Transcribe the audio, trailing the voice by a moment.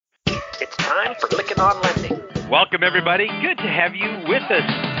time for Lykken on Lending. Welcome, everybody. Good to have you with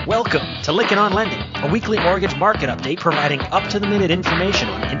us. Welcome to Lykken on Lending, a weekly mortgage market update providing up-to-the-minute information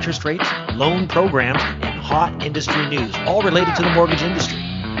on interest rates, loan programs, and hot industry news, all related to the mortgage industry.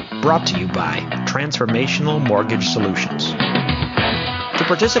 Brought to you by Transformational Mortgage Solutions. To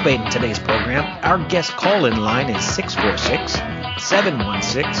participate in today's program, our guest call-in line is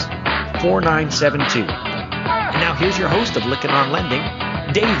 646-716-4972. And now here's your host of Lykken on Lending,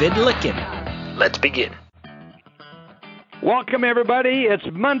 David Lykken. Let's begin. Welcome, everybody. It's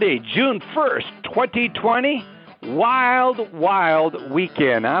Monday, June 1st, 2020. Wild, wild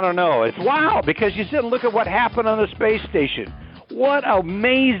weekend. I don't know. It's wild because you sit and look at what happened on the space station. What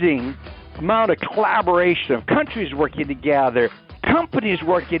amazing amount of collaboration of countries working together, companies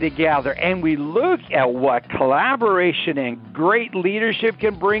working together, and we look at what collaboration and great leadership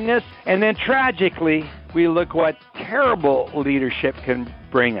can bring us, and then tragically, we look what terrible leadership can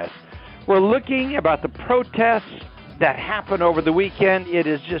bring us. We're looking about the protests that happened over the weekend. It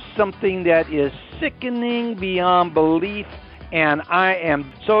is just something that is sickening beyond belief, and I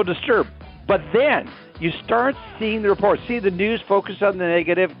am so disturbed. But then you start seeing the reports, see the news focus on the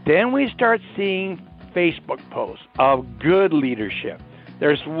negative, then we start seeing Facebook posts of good leadership.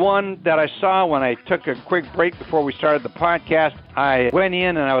 There's one that I saw when I took a quick break before we started the podcast. I went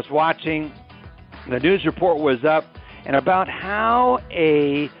in and I was watching. The news report was up, and about how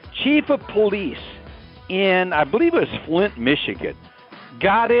a chief of police in, I believe it was Flint, Michigan,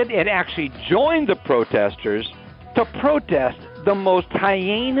 got in and actually joined the protesters to protest the most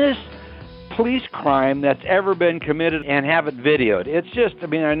heinous police crime that's ever been committed and have it videoed. It's just, I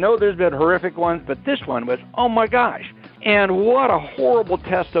mean, I know there's been horrific ones, but this one was, oh my gosh. And what a horrible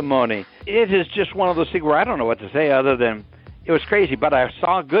testimony. It is just one of those things where I don't know what to say other than it was crazy. But I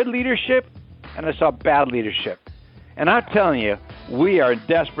saw good leadership and I saw bad leadership. And I'm telling you, we are in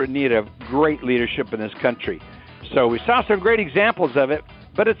desperate need of great leadership in this country. So we saw some great examples of it,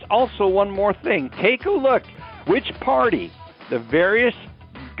 but it's also one more thing. Take a look which party the various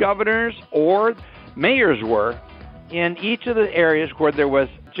governors or mayors were in each of the areas where there was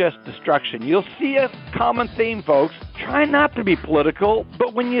just destruction. You'll see a common theme, folks. Try not to be political,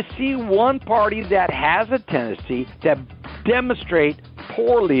 but when you see one party that has a tendency to demonstrate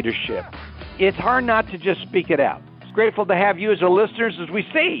poor leadership, it's hard not to just speak it out. Grateful to have you as our listeners. As we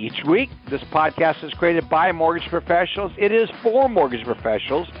say each week, this podcast is created by mortgage professionals. It is for mortgage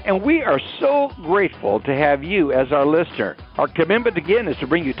professionals, and we are so grateful to have you as our listener. Our commitment, again, is to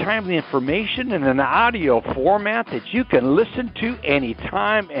bring you timely information in an audio format that you can listen to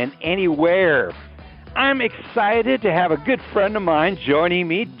anytime and anywhere. I'm excited to have a good friend of mine joining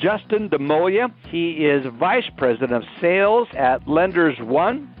me, Justin Demola. He is Vice President of Sales at Lenders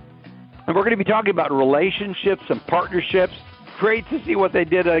One. And we're going to be talking about relationships and partnerships. Great to see what they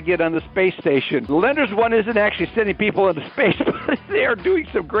did again on the space station. Lenders One isn't actually sending people into space, but they are doing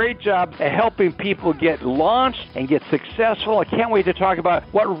some great job at helping people get launched and get successful. I can't wait to talk about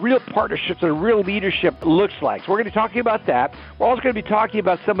what real partnerships and real leadership looks like. So we're going to be talking about that. We're also going to be talking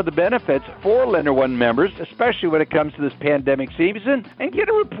about some of the benefits for Lender One members, especially when it comes to this pandemic season, and get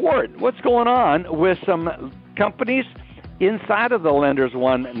a report. What's going on with some companies inside of the Lenders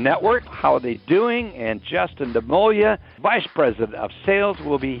One network, how are they doing? And Justin Demola, Vice President of Sales,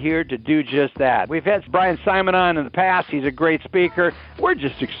 will be here to do just that. We've had Brian Simon on in the past. He's a great speaker. We're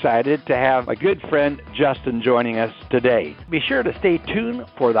just excited to have my good friend Justin joining us today. Be sure to stay tuned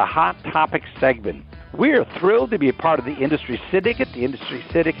for the Hot Topics segment. We are thrilled to be a part of the Industry Syndicate. The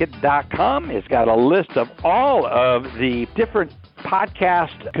IndustrySyndicate.com has got a list of all of the different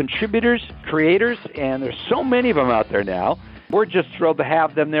podcast contributors, creators, and there's so many of them out there now. We're just thrilled to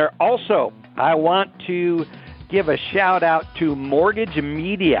have them there. Also, I want to give a shout out to Mortgage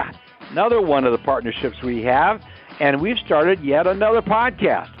Media, another one of the partnerships we have, and we've started yet another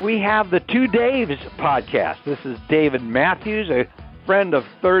podcast. We have the Two Daves podcast. This is David Matthews, a friend of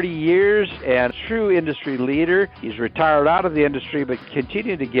 30 years and true industry leader. He's retired out of the industry but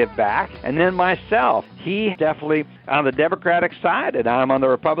continued to give back. And then myself, he definitely on the Democratic side and I'm on the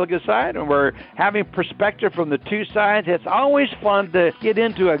Republican side, and we're having perspective from the two sides. It's always fun to get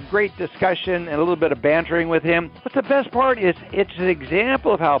into a great discussion and a little bit of bantering with him. But the best part is it's an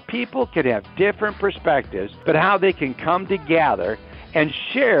example of how people can have different perspectives, but how they can come together and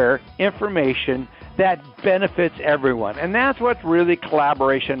share information that benefits everyone. And that's what really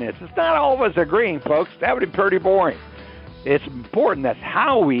collaboration is. It's not all of us agreeing, folks. That would be pretty boring. It's important. That's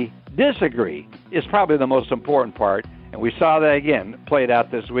how we disagree is probably the most important part. And we saw that again played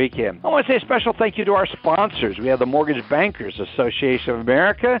out this weekend. I want to say a special thank you to our sponsors. We have the Mortgage Bankers Association of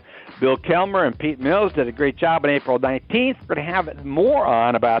America. Bill Kelmer and Pete Mills did a great job on April 19th. We're going to have more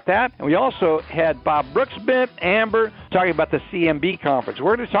on about that. And we also had Bob Brooksmith, Amber, talking about the CMB conference.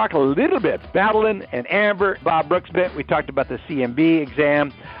 We're going to talk a little bit. Madeline and Amber, Bob Brooksmith, we talked about the CMB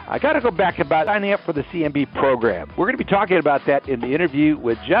exam. I got to go back about signing up for the CMB program. We're going to be talking about that in the interview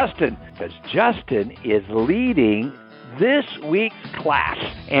with Justin, because Justin is leading this week's class,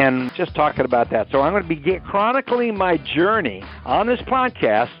 and just talking about that. So I'm going to be chronicling my journey on this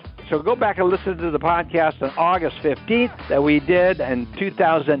podcast. So go back and listen to the podcast on August 15th that we did in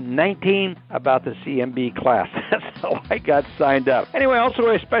 2019 about the CMB class. That's how I got signed up. Anyway, also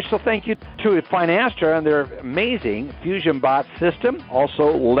a special thank you to Finastra and their amazing FusionBot system.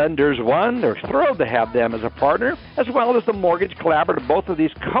 Also, Lenders One. They're thrilled to have them as a partner, as well as the Mortgage Collaborative. Both of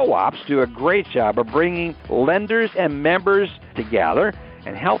these co-ops do a great job of bringing lenders and members together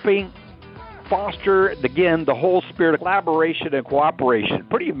and helping foster, again, the whole spirit of collaboration and cooperation.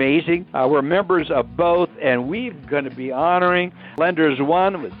 Pretty amazing. We're members of both, and we're going to be honoring Lenders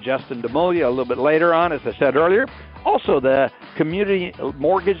One with Justin Demola a little bit later on, as I said earlier. Also, the Community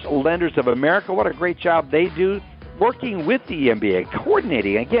Mortgage Lenders of America. What a great job they do working with the MBA,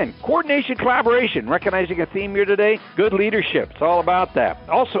 coordinating. Again, coordination, collaboration, recognizing a theme here today, good leadership. It's all about that.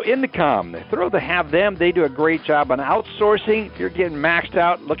 Also, Indicom, they're thrilled to have them. They do a great job on outsourcing. If you're getting maxed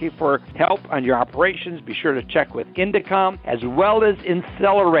out, looking for help on your operations, be sure to check with Indicom, as well as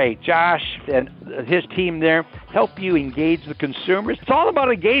Accelerate. Josh and his team there help you engage the consumers. It's all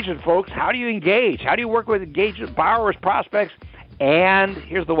about engagement, folks. How do you engage? How do you work with engagement borrowers, prospects? And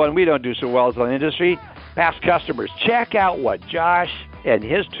here's the one we don't do so well as an industry, past customers. Check out what Josh and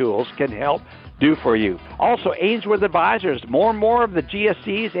his tools can help do for you. Also, Ainsworth Advisors. More and more of the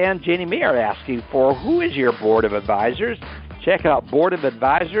GSEs and Ginnie Mae are asking for who is your board of advisors. Check out Board of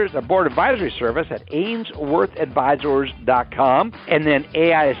Advisors, a board advisory service at ainsworthadvisors.com. And then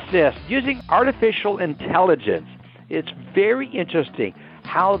AI Assist, using artificial intelligence. It's very interesting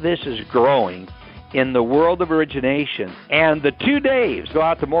how this is growing in the world of origination. And the 2 days go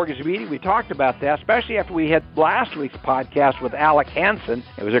out to mortgage meeting. We talked about that, especially after we had last week's podcast with Alec Hansen.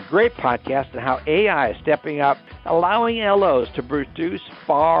 It was a great podcast on how AI is stepping up, allowing LOs to produce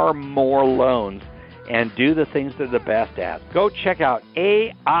far more loans and do the things they're the best at. Go check out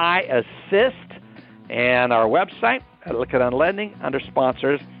AI Assist and our website at Lykken on Lending under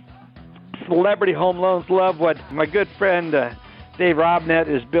sponsors. Celebrity Home Loans, love what my good friend Dave Robnett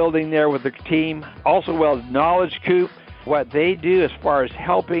is building there with the team. Also, well, Knowledge Coop, what they do as far as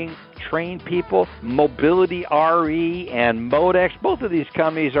helping train people. Mobility RE and Modex, both of these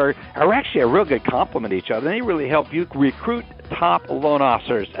companies are actually a real good complement to each other. They really help you recruit top loan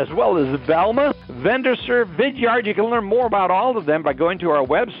officers, as well as Velma, VendorServe, Vidyard. You can learn more about all of them by going to our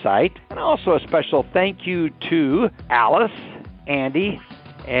website. And also a special thank you to Alice, Andy,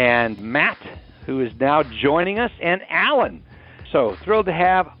 and Matt, who is now joining us, and Allen. So thrilled to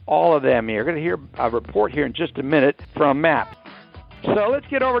have all of them here. We're going to hear a report here in just a minute from Matt. So let's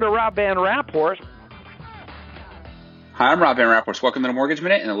get over to Rob VanRaaphorst. Hi, I'm Rob VanRaaphorst. Welcome to the Mortgage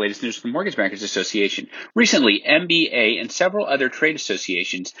Minute and the latest news from the Mortgage Bankers Association. Recently, MBA and several other trade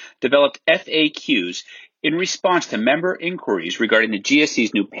associations developed FAQs in response to member inquiries regarding the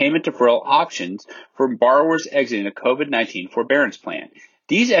GSE's new payment deferral options for borrowers exiting a COVID-19 forbearance plan.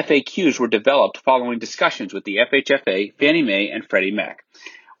 These FAQs were developed following discussions with the FHFA, Fannie Mae, and Freddie Mac.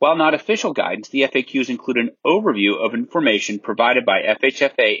 While not official guidance, the FAQs include an overview of information provided by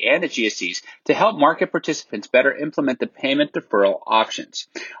FHFA and the GSEs to help market participants better implement the payment deferral options.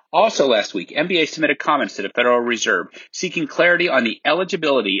 Also last week, MBA submitted comments to the Federal Reserve seeking clarity on the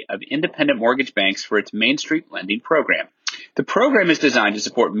eligibility of independent mortgage banks for its Main Street lending program. The program is designed to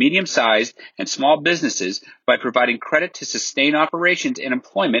support medium-sized and small businesses by providing credit to sustain operations and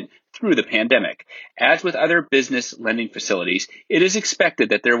employment through the pandemic. As with other business lending facilities, it is expected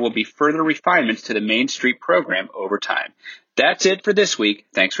that there will be further refinements to the Main Street program over time. That's it for this week.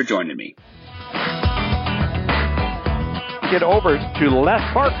 Thanks for joining me. Get over to Les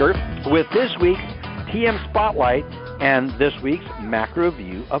Parker with this week's TM Spotlight and this week's macro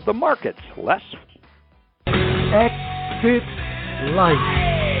view of the markets. Les? Exit light.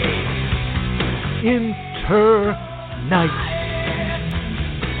 Enter night.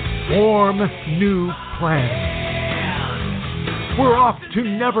 Form new plans. We're off to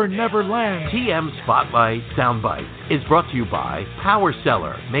Never Never Land. TM Spotlight Soundbite is brought to you by Power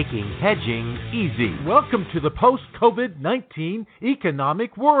Seller, making hedging easy. Welcome to the post-COVID-19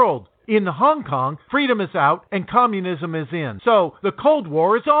 economic world. In Hong Kong, freedom is out and communism is in. So the Cold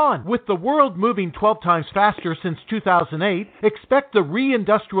War is on. With the world moving 12 times faster since 2008, expect the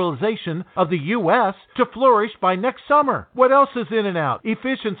reindustrialization of the U.S. to flourish by next summer. What else is in and out?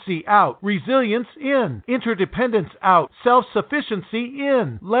 Efficiency out. Resilience in. Interdependence out. Self-sufficiency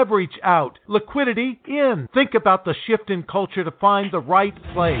in. Leverage out. Liquidity in. Think about the shift in culture to find the right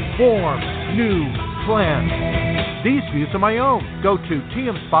place. Form new plans. These views are my own. Go to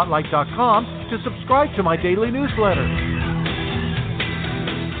TMSpotlight.com to subscribe to my daily newsletter.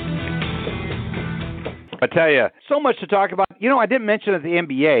 I tell you, so much to talk about. You know, I didn't mention at the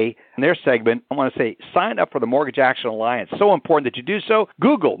MBA in their segment, I want to say sign up for the Mortgage Action Alliance. So important that you do so.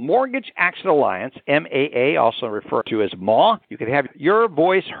 Google Mortgage Action Alliance, MAA, also referred to as MAW. You can have your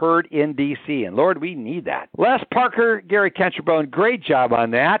voice heard in D.C., and Lord, we need that. Les Parker, Gary Kencherbone, great job on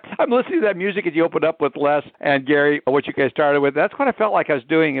that. I'm listening to that music as you opened up with Les and Gary, what you guys started with. That's what I felt like I was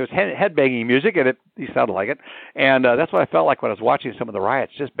doing. It was head-banging music, and you sounded like it. And that's what I felt like when I was watching some of the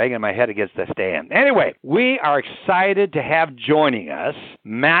riots, just banging my head against the stand. Anyway, we are excited to have joining us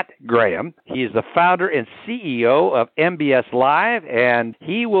Matt Graham. He is the founder and CEO of MBS Live, and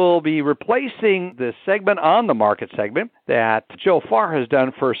he will be replacing the segment on the market segment that Joe Farr has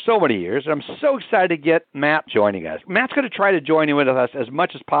done for so many years. And I'm so excited to get Matt joining us. Matt's going to try to join in with us as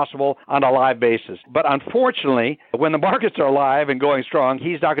much as possible on a live basis. But unfortunately, when the markets are live and going strong,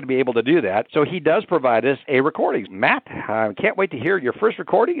 he's not going to be able to do that. So he does provide us a recording. Matt, I can't wait to hear your first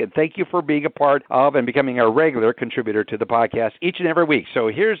recording, and thank you for being a part of and becoming a regular contributor to the podcast each and every week. So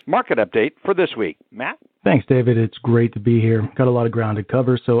here's market update for this week. Matt? Thanks, David. It's great to be here. Got a lot of ground to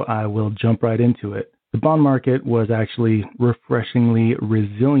cover, so I will jump right into it. The bond market was actually refreshingly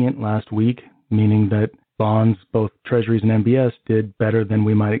resilient last week, meaning that bonds, both treasuries and MBS, did better than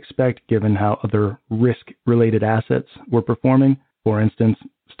we might expect given how other risk-related assets were performing. For instance,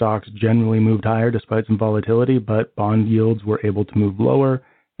 stocks generally moved higher despite some volatility, but bond yields were able to move lower.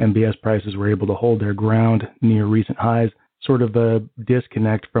 MBS prices were able to hold their ground near recent highs, sort of a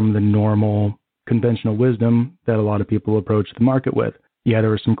disconnect from the normal conventional wisdom that a lot of people approach the market with. Yeah,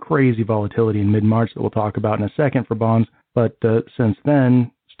 there was some crazy volatility in mid-March that we'll talk about in a second for bonds, but since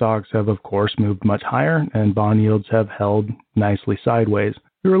then, stocks have, of course, moved much higher, and bond yields have held nicely sideways.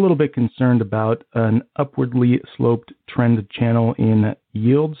 We were a little bit concerned about an upwardly sloped trend channel in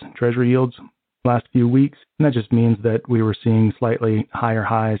yields, treasury yields, last few weeks, and that just means that we were seeing slightly higher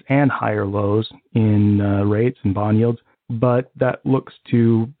highs and higher lows in rates and bond yields, but that looks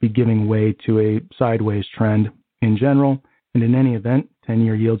to be giving way to a sideways trend in general. And in any event,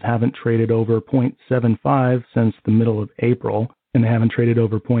 10-year yields haven't traded over 0.75 since the middle of April, and they haven't traded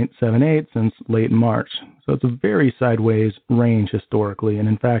over 0.78 since late March. So it's a very sideways range historically, and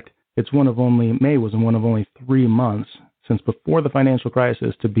in fact, May was one of only 3 months since before the financial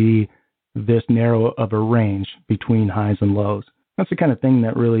crisis to be this narrow of a range between highs and lows. That's the kind of thing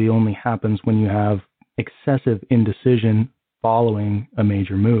that really only happens when you have excessive indecision following a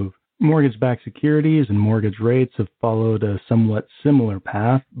major move. Mortgage-backed securities and mortgage rates have followed a somewhat similar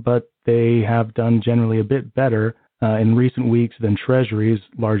path, but they have done generally a bit better in recent weeks than treasuries,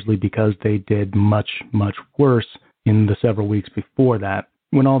 largely because they did much, much worse in the several weeks before that.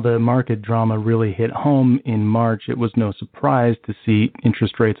 When all the market drama really hit home in March, it was no surprise to see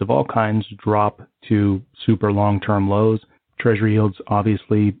interest rates of all kinds drop to super long-term lows. Treasury yields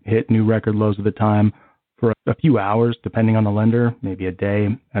obviously hit new record lows at the time for a few hours, depending on the lender, maybe a day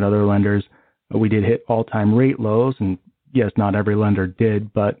at other lenders. We did hit all-time rate lows, and yes, not every lender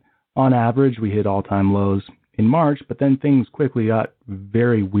did, but on average, we hit all-time lows in March, but then things quickly got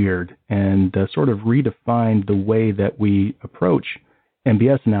very weird and sort of redefined the way that we approach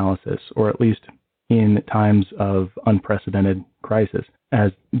MBS analysis, or at least in times of unprecedented crisis,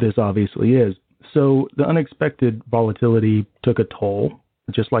 as this obviously is. So the unexpected volatility took a toll,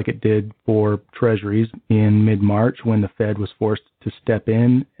 just like it did for treasuries in mid-March when the Fed was forced to step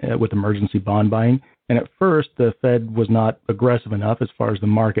in with emergency bond buying. And at first, the Fed was not aggressive enough as far as the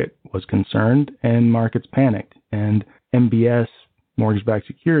market was concerned, and markets panicked. And MBS, mortgage-backed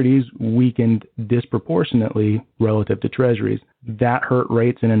securities, weakened disproportionately relative to treasuries. That hurt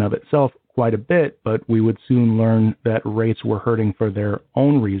rates in and of itself quite a bit, but we would soon learn that rates were hurting for their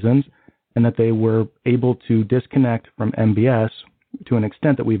own reasons and that they were able to disconnect from MBS to an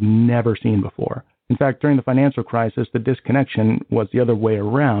extent that we've never seen before. In fact, during the financial crisis, the disconnection was the other way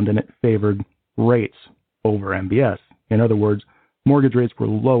around, and it favored rates over MBS. In other words, mortgage rates were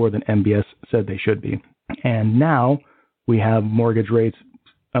lower than MBS said they should be. And now we have mortgage rates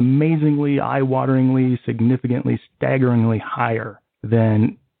amazingly, eye-wateringly, significantly, staggeringly higher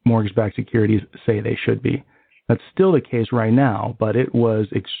than mortgage-backed securities say they should be. That's still the case right now, but it was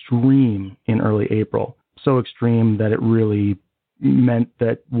extreme in early April. So extreme that it really meant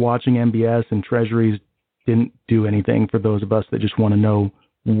that watching MBS and Treasuries didn't do anything for those of us that just want to know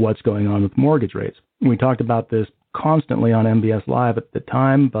what's going on with mortgage rates. We talked about this constantly on MBS Live at the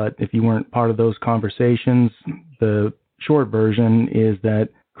time, but if you weren't part of those conversations, the short version is that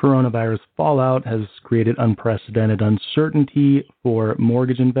coronavirus fallout has created unprecedented uncertainty for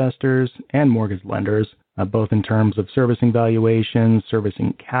mortgage investors and mortgage lenders, both in terms of servicing valuations,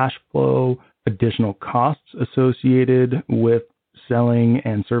 servicing cash flow, additional costs associated with selling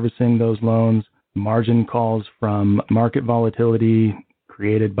and servicing those loans, margin calls from market volatility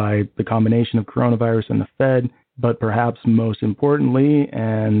created by the combination of coronavirus and the Fed, but perhaps most importantly,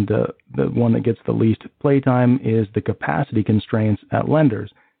 and the one that gets the least playtime, is the capacity constraints at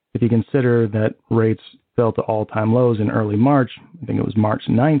lenders. If you consider that rates fell to all-time lows in early March, I think it was March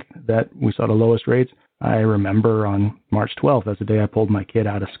 9th that we saw the lowest rates. I remember on March 12th, that's the day I pulled my kid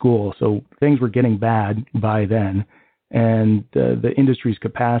out of school. So things were getting bad by then. And the industry's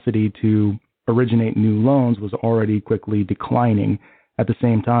capacity to originate new loans was already quickly declining. At the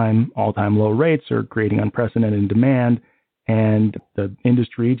same time, all-time low rates are creating unprecedented demand, and the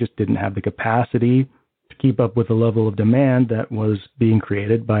industry just didn't have the capacity to keep up with the level of demand that was being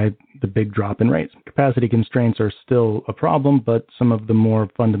created by the big drop in rates. Capacity constraints are still a problem, but some of the more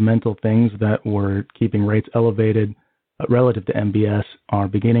fundamental things that were keeping rates elevated relative to MBS are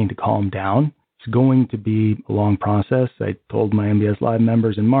beginning to calm down. It's going to be a long process. I told my MBS Live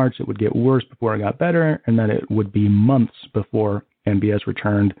members in March it would get worse before it got better, and that it would be months before MBS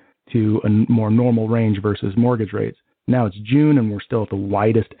returned to a more normal range versus mortgage rates. Now it's June, and we're still at the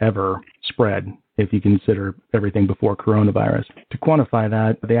widest ever spread if you consider everything before coronavirus. To quantify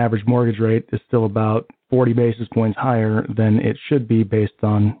that, the average mortgage rate is still about 40 basis points higher than it should be based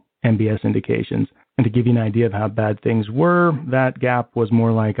on MBS indications. And to give you an idea of how bad things were, that gap was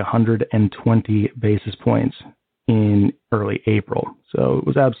more like 120 basis points in early April. So it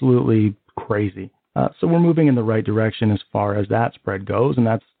was absolutely crazy. So we're moving in the right direction as far as that spread goes, and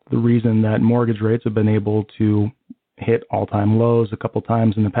that's the reason that mortgage rates have been able to hit all-time lows a couple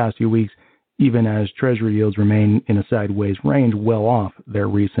times in the past few weeks, even as Treasury yields remain in a sideways range well off their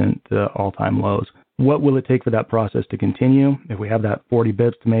recent all-time lows. What will it take for that process to continue? If we have that 40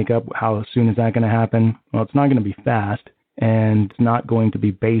 bips to make up, how soon is that going to happen? Well, it's not going to be fast, and it's not going to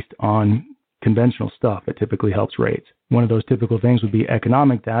be based on conventional stuff that typically helps rates. One of those typical things would be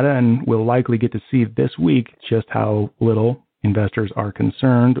economic data, and we'll likely get to see this week just how little investors are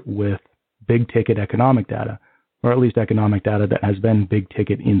concerned with big-ticket economic data, or at least economic data that has been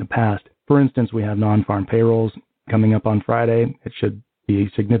big-ticket in the past. For instance, we have non-farm payrolls coming up on Friday. It should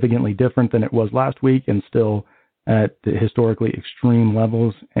be significantly different than it was last week and still at the historically extreme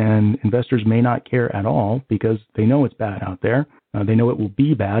levels, and investors may not care at all because they know it's bad out there. They know it will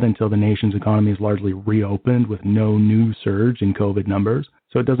be bad until the nation's economy is largely reopened with no new surge in COVID numbers.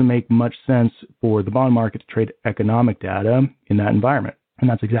 So it doesn't make much sense for the bond market to trade economic data in that environment. And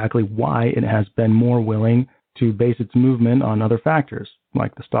that's exactly why it has been more willing to base its movement on other factors,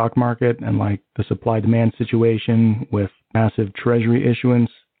 like the stock market and like the supply-demand situation with massive Treasury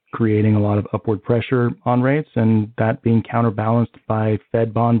issuance, creating a lot of upward pressure on rates, and that being counterbalanced by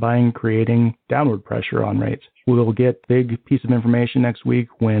Fed bond buying, creating downward pressure on rates. We'll get a big piece of information next week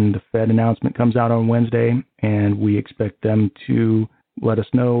when the Fed announcement comes out on Wednesday, and we expect them to let us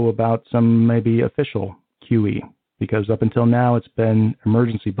know about some maybe official QE, because up until now it's been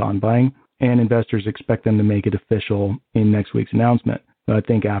emergency bond buying, and investors expect them to make it official in next week's announcement. But I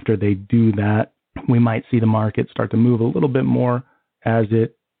think after they do that, we might see the market start to move a little bit more as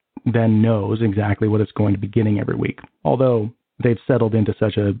it then knows exactly what it's going to be getting every week. Although they've settled into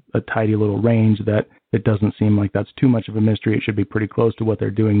such a tidy little range that it doesn't seem like that's too much of a mystery. It should be pretty close to what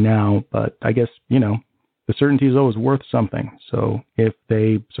they're doing now. But I guess, the certainty is always worth something. So if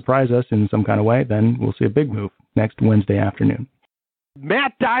they surprise us in some kind of way, then we'll see a big move next Wednesday afternoon.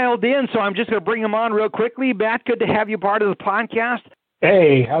 Matt dialed in, so I'm just going to bring him on real quickly. Matt, good to have you part of the podcast.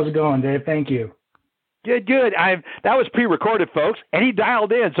 Hey, how's it going, Dave? Thank you. Good. That was pre-recorded, folks, and he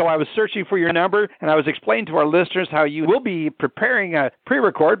dialed in, so I was searching for your number, and I was explaining to our listeners how you will be preparing a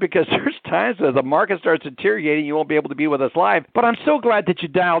pre-record because there's times that the market starts deteriorating, you won't be able to be with us live. But I'm so glad that you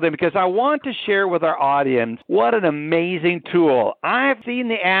dialed in because I want to share with our audience what an amazing tool. I've seen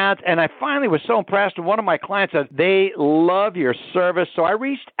the ads, and I finally was so impressed with one of my clients that they love your service, so I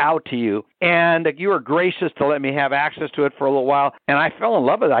reached out to you, and you were gracious to let me have access to it for a little while, and I fell in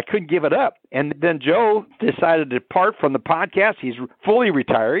love with it. I couldn't give it up. And then Joe decided to depart from the podcast. He's fully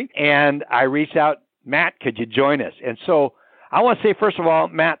retiring. And I reached out, Matt, could you join us? And so I want to say, first of all,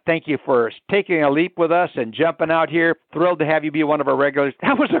 Matt, thank you for taking a leap with us and jumping out here. Thrilled to have you be one of our regulars.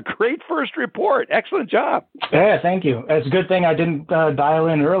 That was a great first report. Excellent job. Yeah, thank you. It's a good thing I didn't dial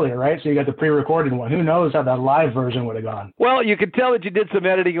in earlier, right? So you got the pre-recorded one. Who knows how that live version would have gone? Well, you could tell that you did some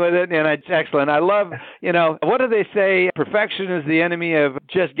editing with it, and it's excellent. I love, what do they say? Perfection is the enemy of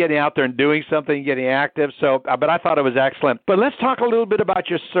just getting out there and doing something, getting active. So, but I thought it was excellent. But let's talk a little bit about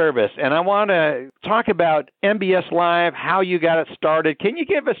your service, and I want to talk about MBS Live, how you got it started. Can you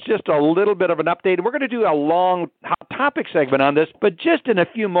give us just a little bit of an update? We're going to do a long hot topic segment on this, but just in a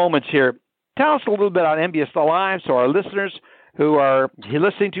few moments here, tell us a little bit on MBS Live so our listeners who are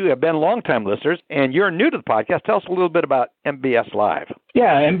listening to you have been longtime listeners, and you're new to the podcast. Tell us a little bit about MBS Live.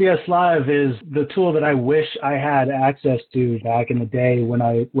 Yeah, MBS Live is the tool that I wish I had access to back in the day when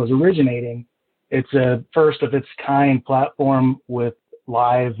I was originating. It's a first-of-its-kind platform with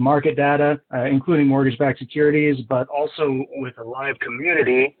live market data, including mortgage-backed securities, but also with a live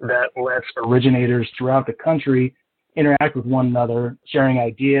community that lets originators throughout the country interact with one another, sharing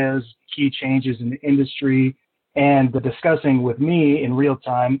ideas, key changes in the industry, and discussing with me in real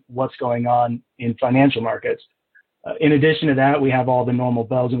time what's going on in financial markets. In addition to that, we have all the normal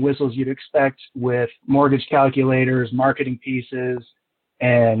bells and whistles you'd expect with mortgage calculators, marketing pieces,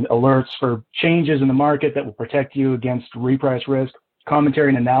 and alerts for changes in the market that will protect you against reprice risk, commentary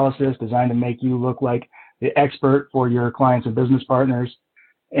and analysis designed to make you look like the expert for your clients and business partners.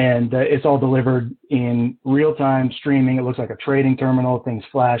 And it's all delivered in real-time streaming. It looks like a trading terminal. Things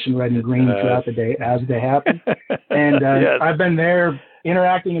flash in red and green throughout the day as they happen. And yes. I've been there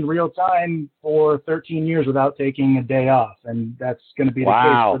interacting in real time for 13 years without taking a day off. And that's going to be the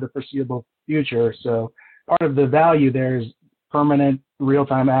case for the foreseeable future. So part of the value there is permanent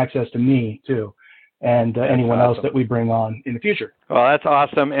real-time access to me, too, and anyone else that we bring on in the future. Well, that's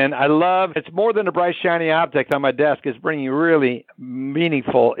awesome. And I love, it's more than a bright, shiny object on my desk. It's bringing really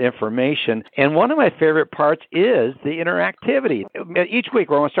meaningful information. And one of my favorite parts is the interactivity. Each week,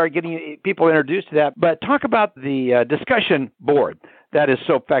 we're going to start getting people introduced to that. But talk about the discussion board that is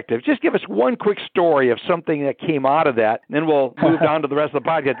so effective. Just give us one quick story of something that came out of that, and then we'll move on to the rest of the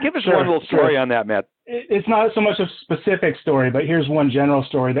podcast. Give us one little story on that, Matt. It's not so much a specific story, but here's one general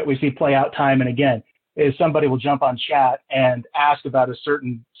story that we see play out time and again. Is somebody will jump on chat and ask about a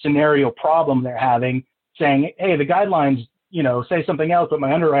certain scenario problem they're having, saying, hey, the guidelines, say something else, but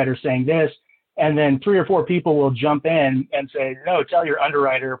my underwriter's saying this. And then 3 or 4 people will jump in and say, no, tell your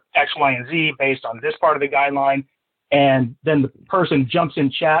underwriter X, Y, and Z based on this part of the guideline. And then the person jumps in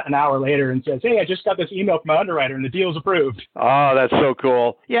chat an hour later and says, hey, I just got this email from my underwriter and the deal's approved. Oh, that's so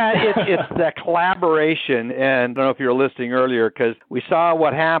cool. Yeah, it's that collaboration. And I don't know if you were listening earlier, because we saw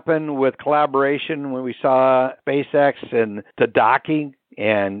what happened with collaboration when we saw SpaceX and the docking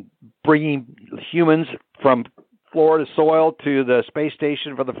and bringing humans from Florida soil to the space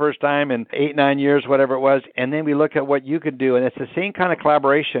station for the first time in 8-9 years, whatever it was. And then we look at what you could do, and it's the same kind of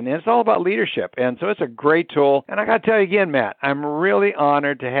collaboration, and it's all about leadership. And so it's a great tool. And I got to tell you again, Matt, I'm really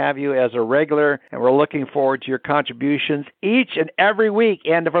honored to have you as a regular, and we're looking forward to your contributions each and every week.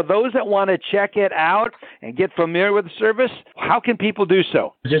 And for those that want to check it out and get familiar with the service, how can people do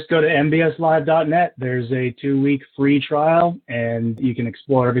so? Just go to mbslive.net. There's a 2-week free trial, and you can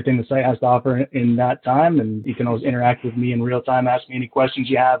explore everything the site has to offer in that time, and you can always interact with me in real time, ask me any questions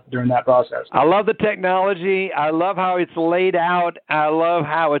you have during that process. I love the technology. I love how it's laid out. I love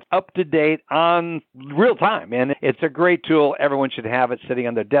how it's up to date on real time. And it's a great tool. Everyone should have it sitting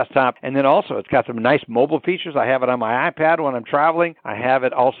on their desktop. And then also it's got some nice mobile features. I have it on my iPad when I'm traveling. I have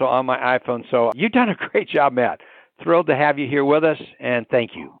it also on my iPhone. So you've done a great job, Matt. Thrilled to have you here with us, and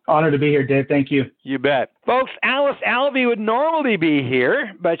thank you. Honored to be here, Dave. Thank you. You bet. Folks, Alice Alvey would normally be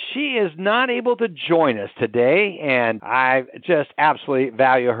here, but she is not able to join us today, and I just absolutely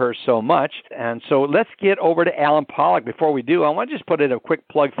value her so much. And so let's get over to Allen Pollack. Before we do, I want to just put in a quick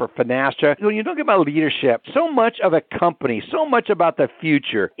plug for Finastra. When you talk about leadership, so much of a company, so much about the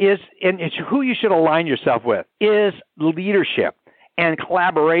future is, and it's who you should align yourself with, is leadership and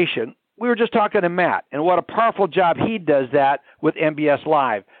collaboration. We were just talking to Matt, and what a powerful job he does that with MBS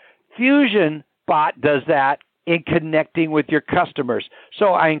Live. Fusion Bot does that in connecting with your customers. So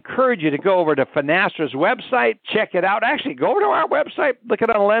I encourage you to go over to Finastra's website, check it out. Actually, go over to our website, look at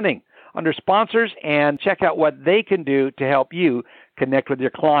on lending under sponsors, and check out what they can do to help you connect with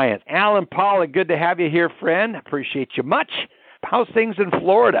your clients. Allen Pollack, good to have you here, friend. Appreciate you much. How's things in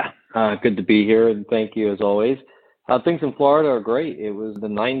Florida? Good to be here, and thank you as always. Things in Florida are great. It was the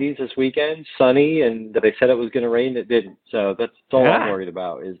 90s this weekend, sunny, and they said it was going to rain. It didn't. So that's all I'm worried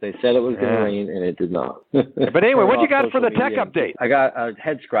about is they said it was going to rain, and it did not. But anyway, what you got for the tech update? I got a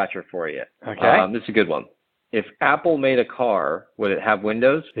head scratcher for you. Okay. This is a good one. If Apple made a car, would it have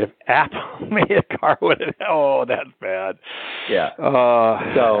windows? If Apple made a car, would it? Oh, that's bad. Yeah.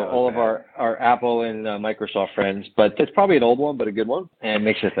 So all of our Apple and Microsoft friends, but it's probably an old one, but a good one, and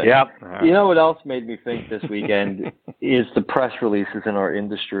makes you think. Yep. You know what else made me think this weekend is the press releases in our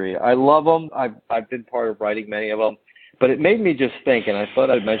industry. I love them. I've been part of writing many of them, but it made me just think, and I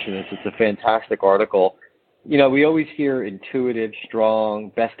thought I'd mention this. It's a fantastic article. You know, we always hear intuitive, strong,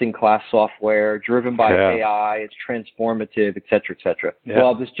 best-in-class software, driven by AI, it's transformative, et cetera, et cetera. Yeah.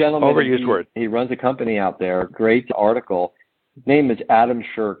 Well, this gentleman, overused word. He runs a company out there, great article. His name is Adam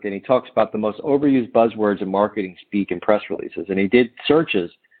Shirk, and he talks about the most overused buzzwords in marketing speak and press releases. And he did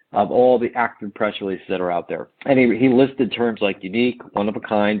searches of all the active press releases that are out there. And he listed terms like unique, one of a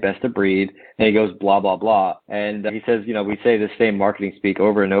kind, best of breed, and he goes blah, blah, blah. And he says, you know, we say the same marketing speak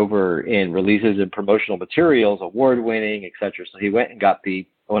over and over in releases and promotional materials, award-winning, et cetera. So he went and got the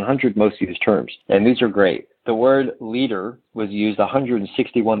 100 most used terms, and these are great. The word leader was used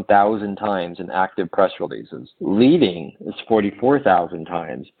 161,000 times in active press releases. Leading is 44,000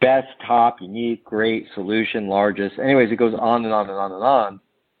 times. Best, top, unique, great, solution, largest. Anyways, it goes on and on and on and on.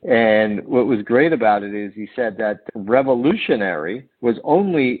 And what was great about it is he said that revolutionary was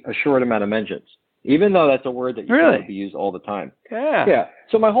only a short amount of mentions, even though that's a word that you can't be used all the time. Yeah.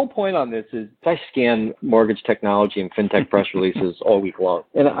 So my whole point on this is I scan mortgage technology and fintech press releases all week long.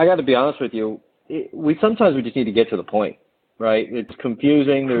 And I got to be honest with you, we sometimes just need to get to the point, right? It's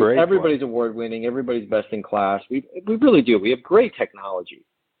confusing. Everybody's award-winning. Everybody's best in class. We really do. We have great technology.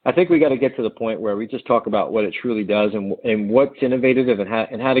 I think we got to get to the point where we just talk about what it truly does and what's innovative and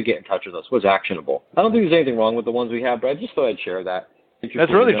how to get in touch with us, what's actionable. I don't think there's anything wrong with the ones we have, but I just thought I'd share that.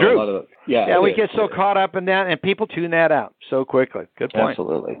 That's really true. We get so caught caught up in that, and people tune that out so quickly. Good point.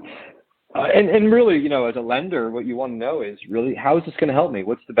 Absolutely. And really, you know, as a lender, what you want to know is really, how is this going to help me?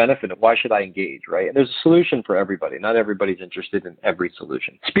 What's the benefit of why should I engage, right? And there's a solution for everybody. Not everybody's interested in every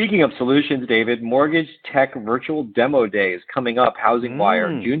solution. Speaking of solutions, David, Mortgage Tech Virtual Demo Day is coming up, Housing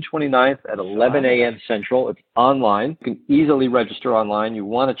Wire, June 29th at 11 a.m. Central. It's online. You can easily register online. You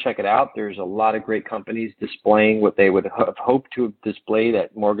want to check it out. There's a lot of great companies displaying what they would have hoped to have displayed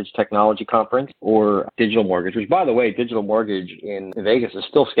at Mortgage Technology Conference or Digital Mortgage, which, by the way, Digital Mortgage in Vegas is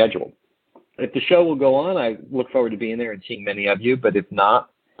still scheduled. If the show will go on, I look forward to being there and seeing many of you. But if not,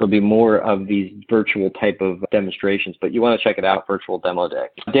 there'll be more of these virtual type of demonstrations. But you want to check it out, Virtual Demo Day.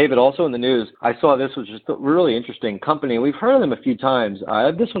 David, also in the news, I saw this was just a really interesting company. We've heard of them a few times.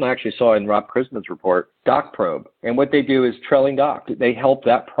 This one I actually saw in Rob Chrisman's report, DocProbe. And what they do is trailing doc. They help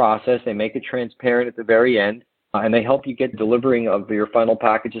that process. They make it transparent at the very end. And they help you get delivering of your final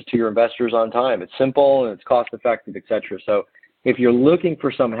packages to your investors on time. It's simple and it's cost effective, et cetera. So if you're looking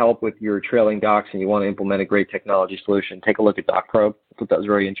for some help with your trailing docs and you want to implement a great technology solution, take a look at DocProbe. I thought that was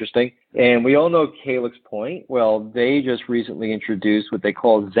very interesting. And we all know Calyx Point. Well, they just recently introduced what they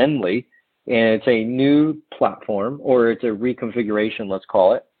call Zenly, and it's a new platform, or it's a reconfiguration, let's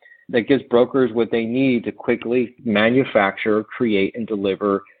call it, that gives brokers what they need to quickly manufacture, create, and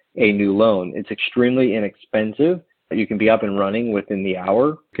deliver a new loan. It's extremely inexpensive. You can be up and running within the hour.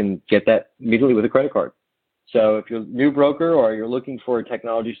 You can get that immediately with a credit card. So if you're a new broker or you're looking for a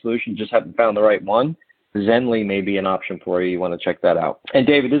technology solution, just haven't found the right one, Zenly may be an option for you. You want to check that out. And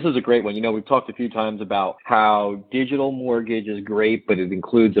David, this is a great one. You know, we've talked a few times about how digital mortgage is great, but it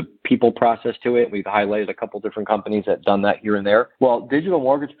includes a people process to it. We've highlighted a couple different companies that have done that here and there. Well, digital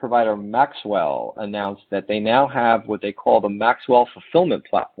mortgage provider Maxwell announced that they now have what they call the Maxwell Fulfillment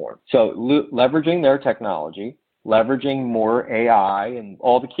Platform. So leveraging their technology, leveraging more AI and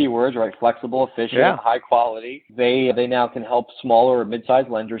all the keywords, right? Flexible, efficient, high quality. They now can help smaller or mid-sized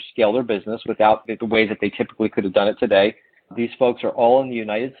lenders scale their business without the ways that they typically could have done it today. These folks are all in the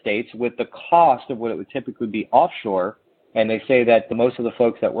United States with the cost of what it would typically be offshore. And they say that most of the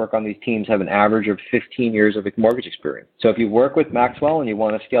folks that work on these teams have an average of 15 years of mortgage experience. So if you work with Maxwell and you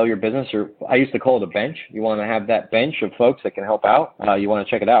want to scale your business, or I used to call it a bench, you want to have that bench of folks that can help out, you want to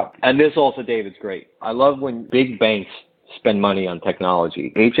check it out. And this also, David's great. I love when big banks spend money on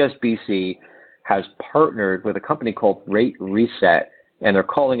technology. HSBC has partnered with a company called Rate Reset, and they're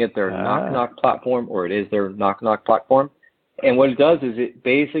calling it their Knock Knock platform, or it is their Knock Knock platform. And what it does is it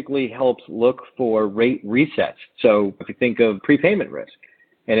basically helps look for rate resets. So if you think of prepayment risk,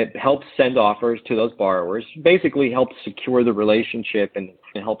 and it helps send offers to those borrowers, basically helps secure the relationship and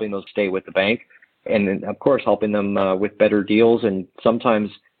helping those stay with the bank. And then, of course, helping them with better deals. And sometimes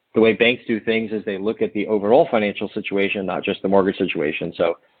the way banks do things is they look at the overall financial situation, not just the mortgage situation.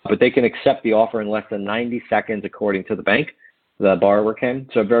 So, but they can accept the offer in less than 90 seconds, according to the bank. The borrower can.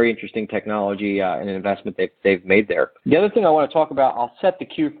 So very interesting technology and an investment they've made there. The other thing I want to talk about, I'll set the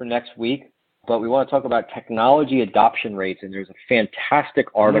cue for next week. but we want to talk about technology adoption rates. And there's a fantastic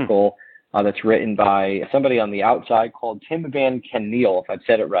article that's written by somebody on the outside called Tim Van Keneel, if I've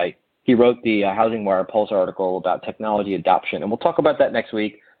said it right. He wrote the Housing Wire Pulse article about technology adoption, and we'll talk about that next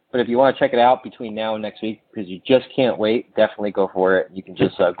week. But if you want to check it out between now and next week, because you just can't wait, definitely go for it. You can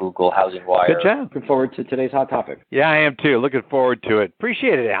just Google Housing Wire. Good job. Looking forward to today's hot topic. Yeah, I am too. Looking forward to it.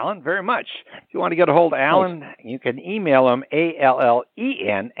 Appreciate it, Alan, very much. If you want to get a hold of Alan, you can email him,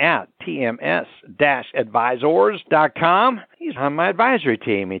 ALLEN, at TMS-advisors.com. He's on my advisory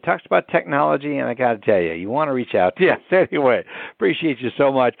team. He talks about technology, and I got to tell you, you want to reach out. Yes, anyway, appreciate you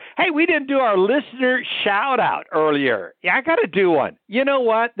so much. Hey, we didn't do our listener shout-out earlier. Yeah, I got to do one. You know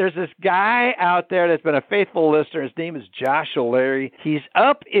what? There's this guy out there that's been a faithful listener. His name is Josh O'Leary. He's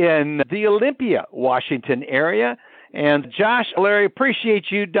up in the Olympia, Washington area. And Josh, Larry, appreciate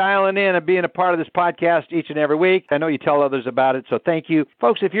you dialing in and being a part of this podcast each and every week. I know you tell others about it, so thank you.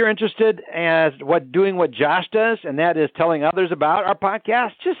 Folks, if you're interested in doing what Josh does, and that is telling others about our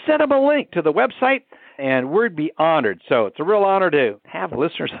podcast, just send them a link to the website, and we'd be honored. So it's a real honor to have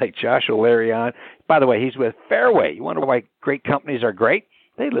listeners like Josh O'Leary on. By the way, he's with Fairway. You wonder why great companies are great?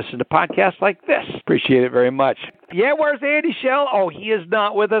 They listen to podcasts like this. Appreciate it very much. Yeah, where's Andy Schell? Oh, he is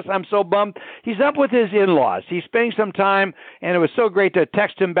not with us. I'm so bummed. He's up with his in-laws. He's spending some time, and it was so great to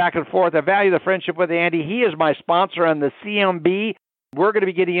text him back and forth. I value the friendship with Andy. He is my sponsor on the CMB. We're going to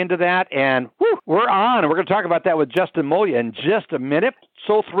be getting into that, and we're on. We're going to talk about that with Justin Demola in just a minute.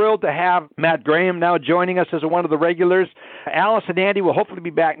 So thrilled to have Matt Graham now joining us as one of the regulars. Alice and Andy will hopefully be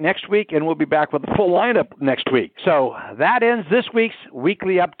back next week, and we'll be back with a full lineup next week. So that ends this week's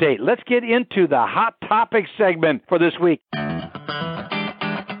weekly update. Let's get into the hot topics segment for this week.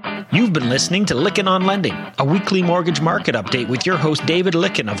 You've been listening to Lykken on Lending, a weekly mortgage market update with your host David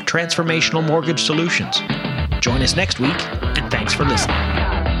Lykken of Transformational Mortgage Solutions. Join us next week, and thanks for listening.